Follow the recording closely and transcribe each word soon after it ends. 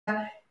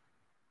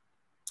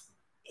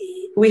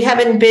we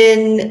haven't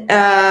been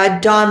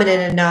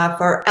dominant enough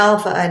or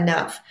alpha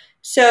enough.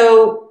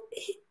 So,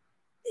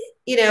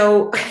 you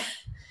know,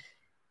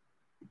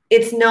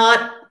 it's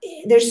not,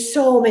 there's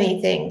so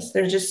many things.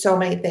 There's just so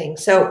many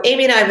things. So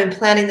Amy and I have been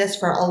planning this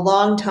for a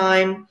long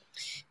time.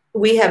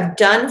 We have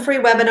done free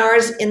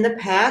webinars in the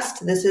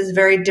past. This is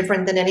very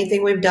different than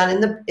anything we've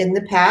done in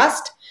the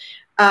past.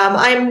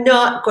 I'm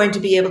not going to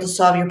be able to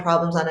solve your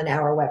problems on an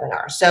hour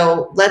webinar.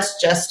 So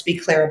let's just be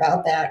clear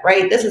about that,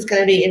 right? This is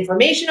going to be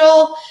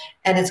informational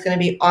and it's going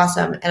to be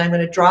awesome. And I'm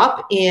going to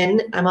drop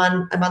in, I'm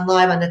on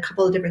live on a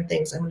couple of different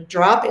things. I'm going to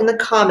drop in the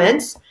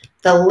comments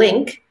the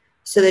link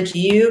so that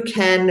you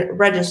can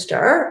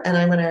register. And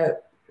I'm going to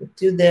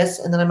do this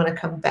and then I'm going to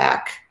come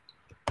back.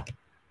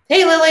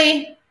 Hey,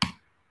 Lily.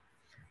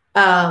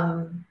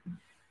 Let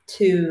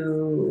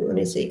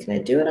me see, can I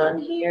do it on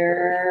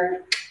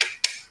here?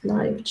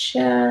 Live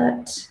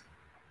chat.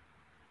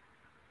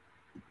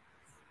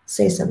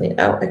 Say something.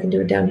 Oh, I can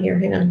do it down here.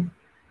 Hang on.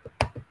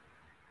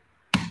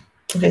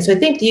 Okay, so I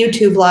think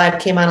YouTube Live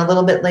came on a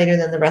little bit later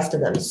than the rest of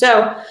them.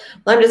 So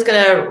I'm just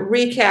going to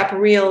recap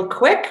real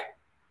quick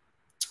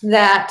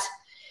that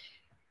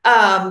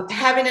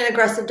having an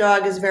aggressive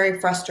dog is very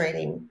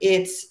frustrating.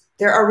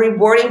 There are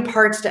rewarding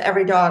parts to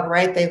every dog,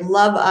 right? They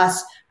love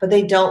us, but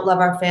they don't love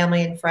our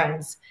family and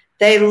friends.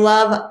 They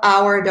love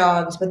our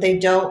dogs, but they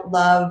don't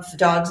love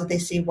dogs that they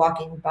see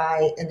walking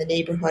by in the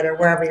neighborhood or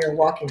wherever you're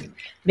walking.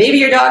 Maybe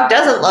your dog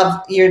doesn't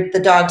love the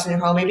dogs in your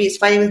home. Maybe he's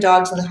fighting with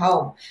dogs in the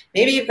home.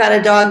 Maybe you've got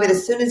a dog that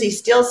as soon as he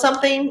steals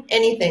something,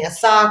 anything, a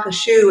sock, a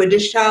shoe, a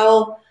dish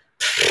towel,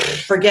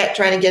 forget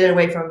trying to get it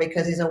away from him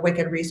because he's a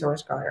wicked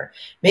resource guarder.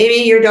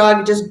 Maybe your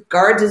dog just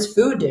guards his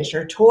food dish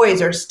or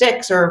toys or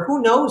sticks or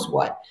who knows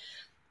what.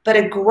 But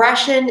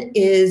aggression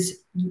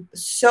is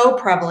so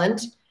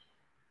prevalent.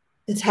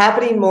 It's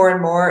happening more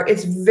and more.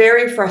 It's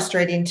very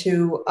frustrating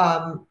to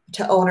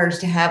owners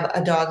to have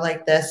a dog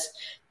like this,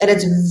 and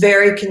it's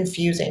very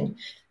confusing.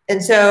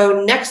 And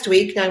so next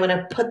week, now I'm going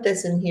to put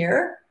this in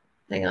here.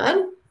 Hang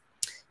on.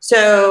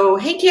 So,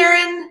 hey,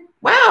 Karen.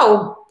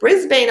 Wow,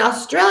 Brisbane,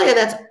 Australia.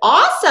 That's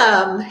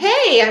awesome.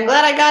 Hey, I'm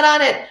glad I got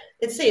on it.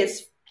 Let's see,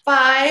 it's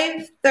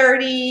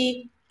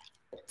 5:30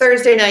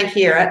 Thursday night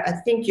here. I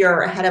think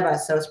you're ahead of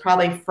us, so it's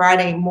probably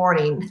Friday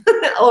morning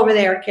over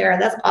there, Karen.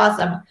 That's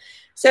awesome.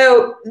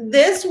 So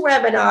this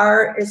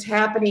webinar is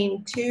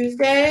happening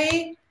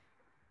Tuesday,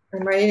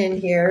 I'm writing in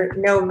here,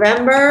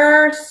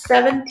 November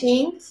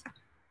 17th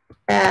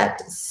at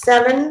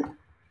 7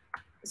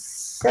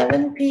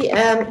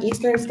 p.m.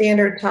 Eastern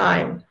Standard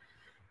Time.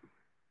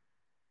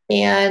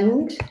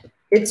 And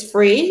it's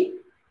free.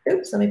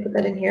 Oops, let me put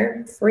that in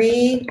here.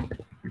 Free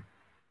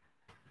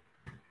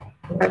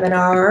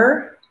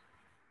webinar.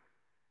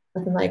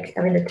 Nothing like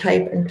having to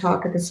type and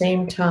talk at the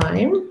same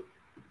time.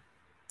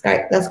 All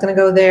right, that's going to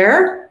go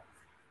there.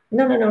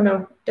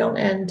 No, don't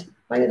end.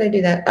 Why did I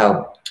do that?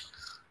 Oh,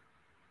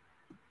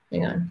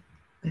 hang on.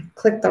 I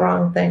clicked the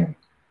wrong thing.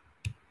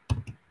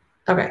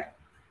 Okay,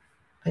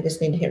 I just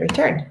need to hit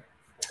return.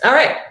 All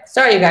right,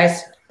 sorry, you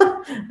guys.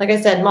 Like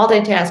I said,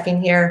 multitasking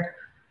here.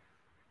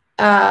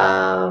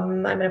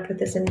 I'm going to put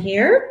this in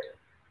here.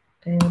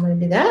 And I'm going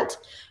to do that.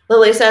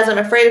 Lily says, I'm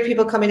afraid of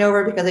people coming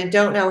over because I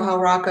don't know how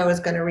Rocco is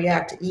going to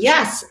react.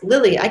 Yes,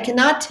 Lily, I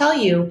cannot tell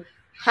you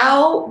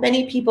how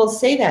many people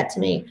say that to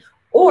me.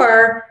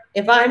 Or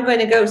if I'm going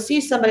to go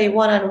see somebody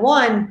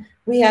one-on-one,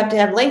 we have to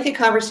have lengthy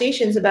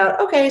conversations about,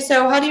 okay,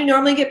 so how do you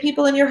normally get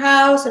people in your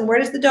house? And where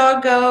does the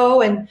dog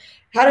go? And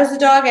how does the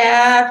dog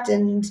act?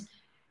 And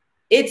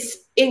it's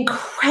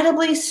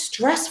incredibly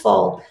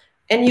stressful.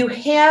 And you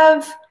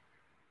have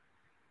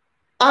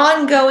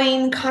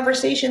ongoing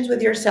conversations with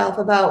yourself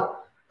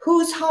about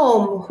who's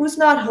home, who's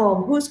not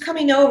home, who's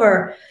coming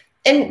over.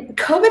 And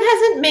COVID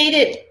hasn't made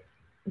it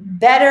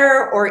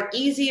better or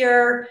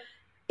easier.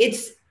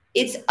 It's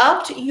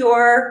upped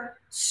your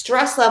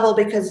stress level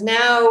because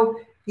now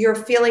you're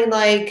feeling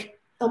like,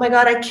 oh my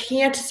God, I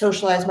can't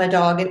socialize my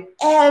dog. And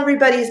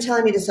everybody's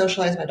telling me to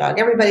socialize my dog.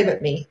 Everybody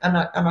but me. I'm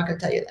not going to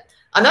tell you that.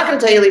 I'm not going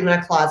to tell you to leave him in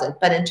a closet.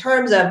 But in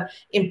terms of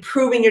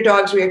improving your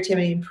dog's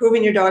reactivity,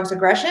 improving your dog's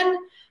aggression,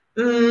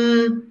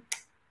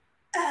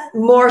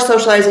 more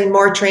socializing,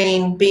 more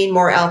training, being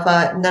more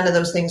alpha, none of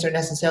those things are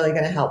necessarily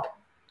going to help.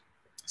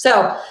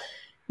 So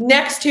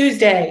next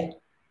Tuesday,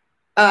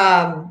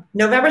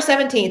 November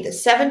 17th at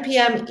 7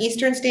 p.m.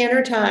 Eastern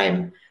Standard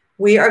Time,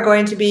 we are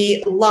going to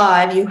be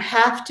live. You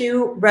have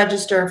to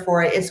register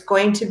for it. It's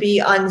going to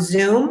be on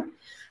Zoom.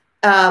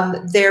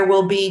 There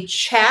will be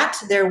chat.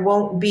 There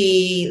won't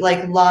be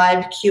like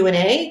live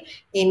Q&A.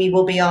 Amy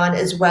will be on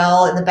as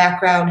well in the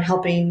background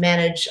helping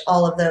manage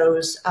all of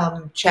those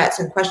chats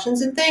and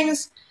questions and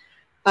things.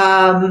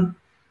 So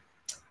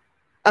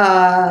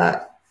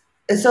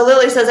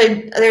Lily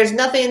says, there's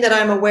nothing that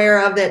I'm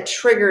aware of that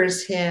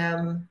triggers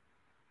him.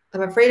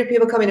 I'm afraid of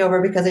people coming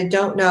over because I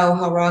don't know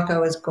how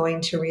Rocco is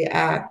going to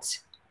react.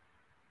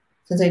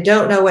 Since I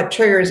don't know what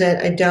triggers it,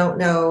 I don't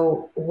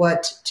know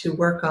what to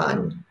work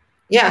on.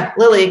 Yeah,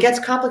 Lily, it gets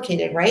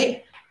complicated,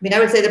 right? mean, I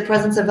would say the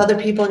presence of other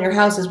people in your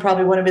house is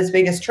probably one of his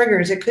biggest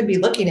triggers. It could be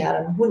looking at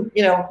him.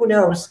 Who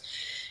knows?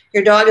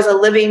 Your dog is a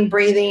living,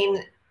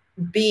 breathing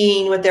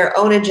being with their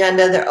own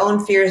agenda, their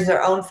own fears,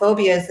 their own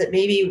phobias that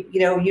maybe,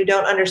 you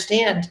don't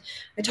understand.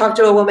 I talked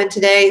to a woman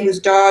today whose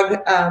dog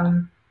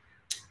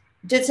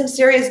did some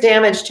serious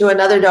damage to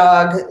another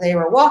dog. They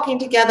were walking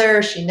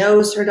together. She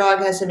knows her dog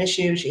has some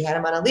issues. She had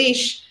him on a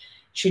leash.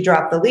 She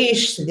dropped the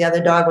leash. So the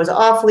other dog was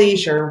off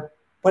leash or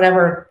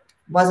whatever,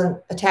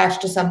 wasn't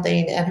attached to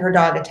something, and her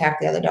dog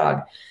attacked the other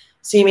dog.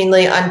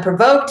 Seemingly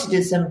unprovoked,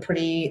 did some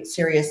pretty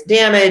serious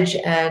damage,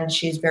 and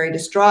she's very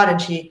distraught.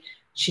 And she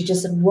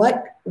just said,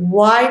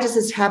 why does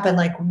this happen?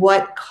 Like,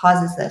 what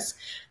causes this?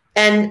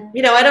 And,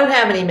 I don't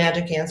have any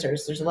magic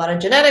answers. There's a lot of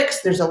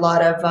genetics. There's a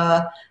lot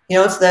of,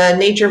 it's the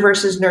nature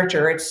versus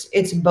nurture.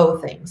 It's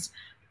both things.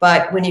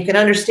 But when you can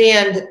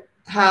understand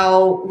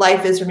how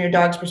life is from your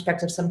dog's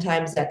perspective,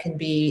 sometimes that can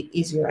be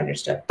easier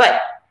understood.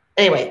 But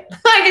anyway,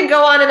 I can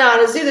go on and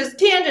on. See, there's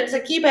tangents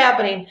that keep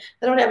happening.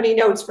 I don't have any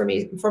notes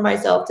for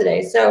myself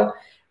today. So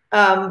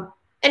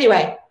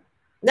anyway,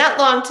 not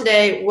long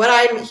today. What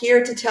I'm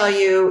here to tell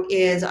you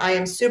is I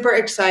am super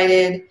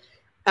excited.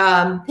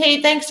 Hey,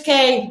 thanks,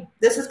 Kay.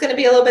 This is going to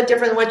be a little bit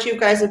different than what you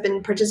guys have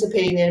been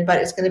participating in, but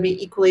it's going to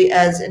be equally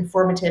as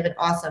informative and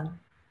awesome.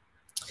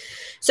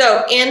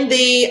 So in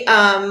the,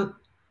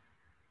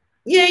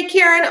 yay,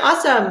 Karen,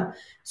 awesome.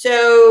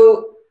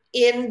 So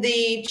in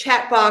the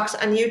chat box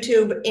on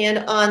YouTube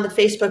and on the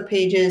Facebook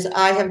pages,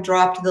 I have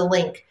dropped the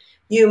link.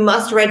 You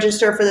must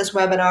register for this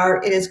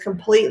webinar. It is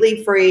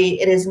completely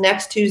free. It is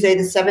next Tuesday,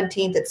 the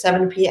 17th at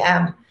 7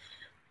 p.m.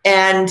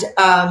 And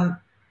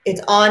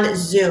it's on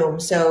Zoom.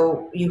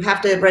 So you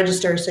have to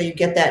register so you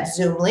get that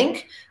Zoom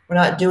link. We're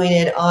not doing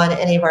it on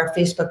any of our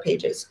Facebook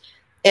pages.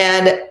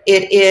 And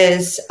it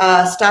is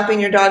Stopping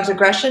Your Dog's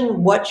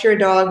Aggression, What Your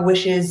Dog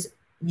Wishes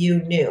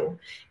You Knew.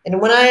 And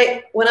when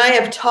I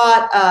have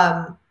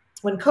taught,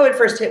 when COVID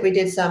first hit, we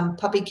did some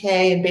Puppy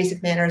K and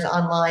Basic Manners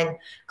online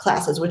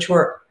classes, which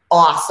were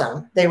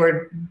awesome.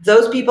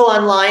 Those people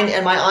online,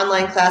 and my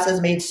online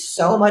classes made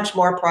so much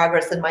more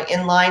progress than my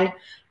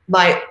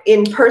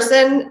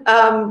in-person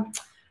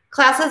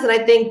classes. And I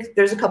think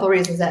there's a couple of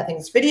reasons that. I think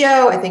it's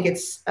video. I think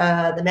it's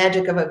the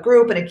magic of a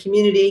group and a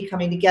community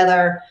coming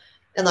together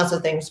and lots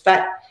of things.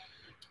 But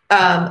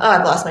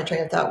I've lost my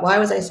train of thought. Why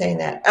was I saying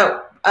that?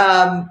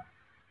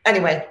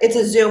 Anyway, it's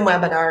a Zoom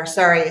webinar.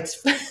 Sorry,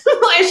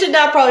 I should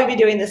not probably be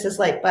doing this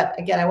late, but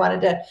again, I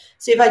wanted to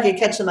see if I could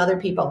catch some other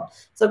people.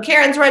 So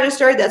Karen's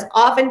registered. That's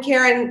often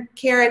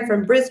Karen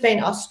from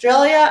Brisbane,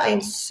 Australia. I am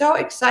so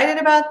excited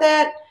about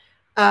that.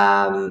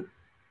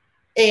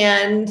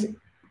 And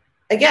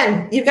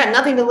again, you've got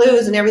nothing to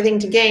lose and everything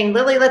to gain.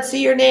 Lily, let's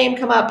see your name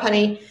come up,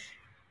 honey.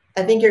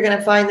 I think you're going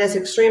to find this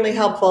extremely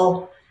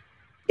helpful.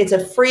 It's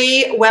a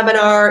free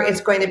webinar. It's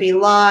going to be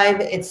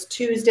live. It's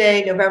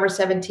Tuesday, November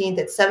 17th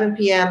at 7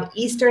 p.m.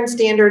 Eastern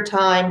Standard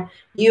Time.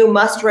 You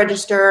must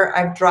register.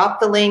 I've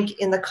dropped the link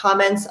in the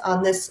comments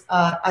on this,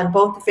 on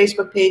both the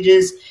Facebook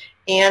pages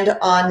and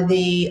on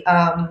the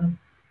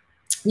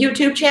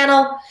YouTube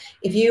channel.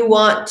 If you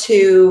want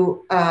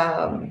to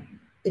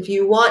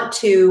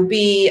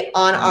be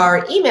on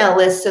our email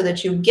list so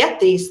that you get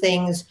these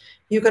things,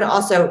 you can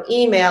also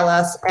email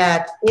us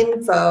at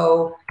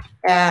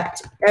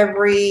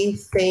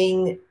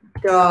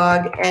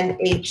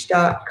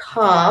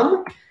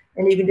info@everythingdognh.com.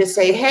 And you can just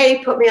say,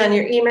 hey, put me on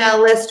your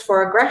email list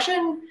for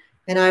aggression,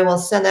 and I will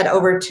send that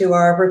over to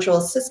our virtual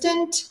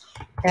assistant,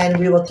 and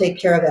we will take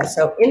care of that.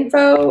 So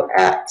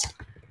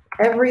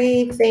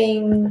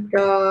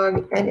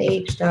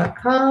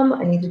info@everythingdognh.com.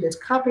 I need to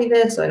just copy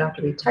this so I don't have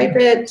to retype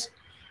it.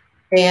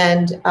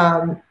 And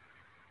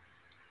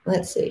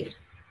let's see.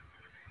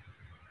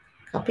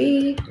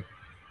 Copy.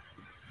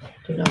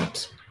 Do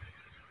not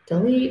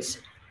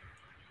delete.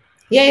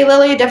 Yay,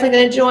 Lily, definitely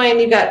going to join.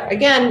 You got,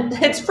 again,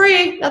 it's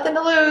free, nothing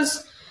to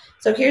lose.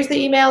 So here's the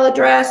email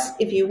address.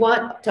 If you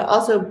want to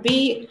also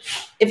be,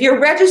 if you're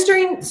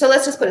registering, so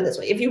let's just put it this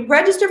way. If you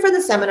register for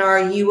the seminar,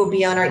 you will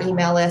be on our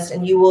email list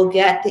and you will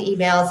get the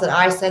emails that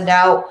I send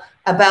out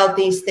about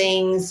these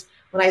things.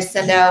 When I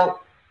send out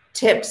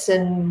tips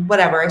and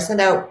whatever, I send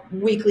out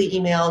weekly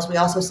emails. We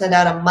also send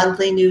out a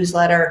monthly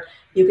newsletter.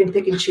 You can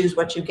pick and choose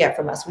what you get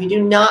from us. We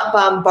do not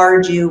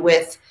bombard you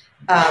with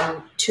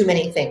too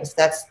many things.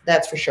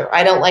 That's for sure.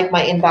 I don't like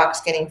my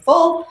inbox getting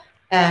full,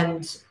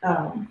 and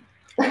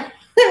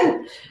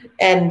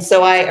and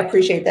so I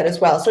appreciate that as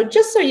well. So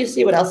just so you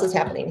see what else is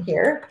happening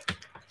here.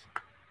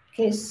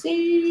 Can you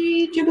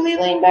see Jubilee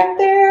Lane back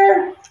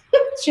there?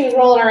 She was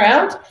rolling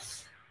around.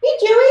 Hey,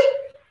 Julie,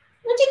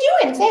 what you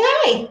doing? Say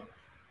hi.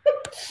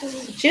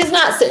 She does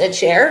not sit in a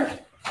chair.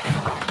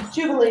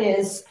 Jubilee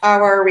is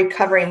our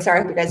recovering, sorry,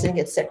 I hope you guys didn't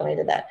get sick when I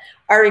did that.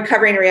 Our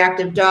recovering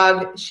reactive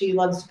dog. She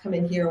loves to come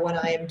in here when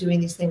I am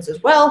doing these things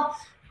as well.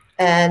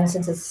 And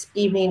since it's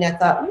evening, I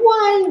thought,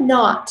 why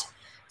not?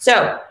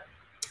 So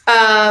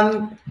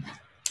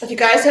if you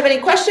guys have any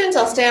questions,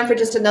 I'll stay on for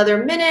just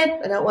another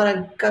minute. I don't want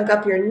to gunk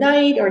up your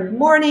night or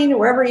morning,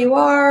 wherever you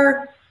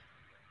are.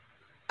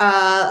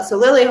 So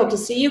Lily, hope to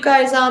see you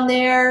guys on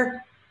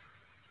there.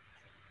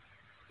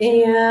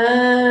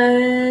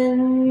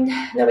 And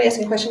nobody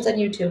asking questions on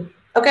YouTube.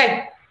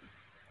 Okay.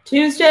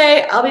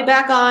 Tuesday, I'll be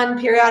back on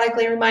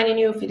periodically reminding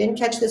you if you didn't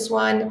catch this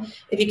one.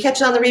 If you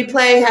catch it on the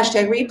replay,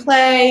 hashtag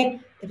replay.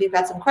 If you've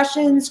got some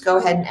questions, go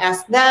ahead and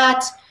ask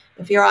that.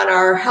 If you're on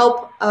our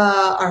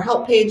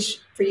help page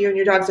for you and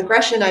your dog's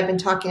aggression, I've been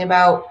talking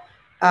about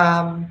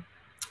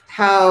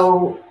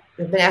how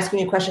I've been asking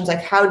you questions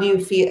like why do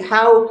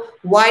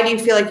you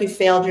feel like you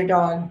failed your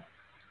dog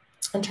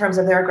in terms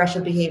of their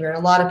aggressive behavior? A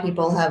lot of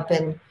people have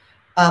been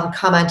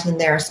commenting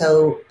there,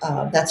 so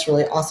that's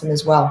really awesome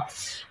as well.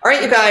 All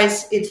right, you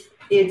guys,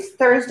 it's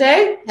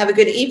Thursday. Have a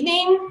good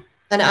evening,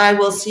 and I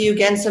will see you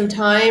again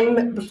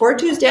sometime before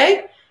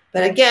Tuesday.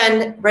 But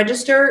again,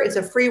 register. It's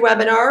a free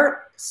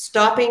webinar,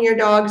 Stopping Your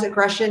Dog's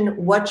Aggression,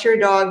 What Your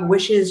Dog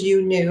Wishes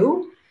You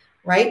Knew,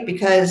 right?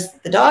 Because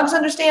the dogs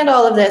understand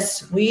all of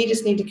this. We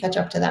just need to catch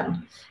up to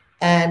them.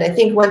 And I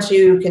think once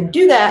you can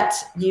do that,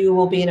 you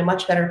will be in a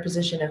much better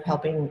position of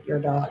helping your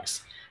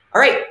dogs.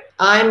 All right,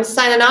 I'm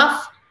signing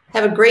off.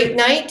 Have a great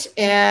night,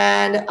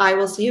 and I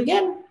will see you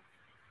again.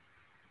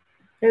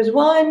 There's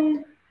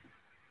one.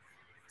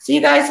 See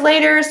you guys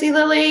later. See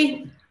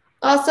Lily.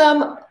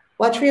 Awesome.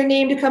 Watch for your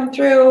name to come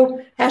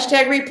through.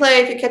 Hashtag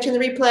replay if you're catching the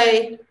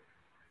replay.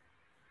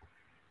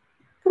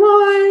 Come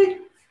on.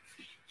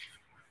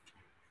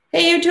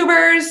 Hey,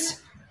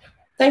 YouTubers.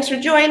 Thanks for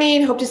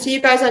joining. Hope to see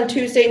you guys on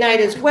Tuesday night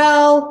as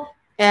well.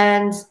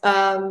 And what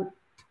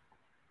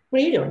are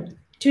you doing?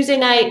 Tuesday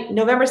night,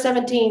 November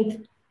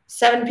 17th,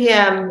 7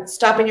 p.m.,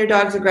 Stopping Your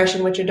Dog's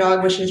Aggression, What Your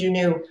Dog Wishes You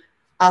Knew.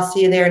 I'll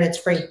see you there, and it's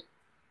free.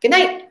 Good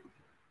night.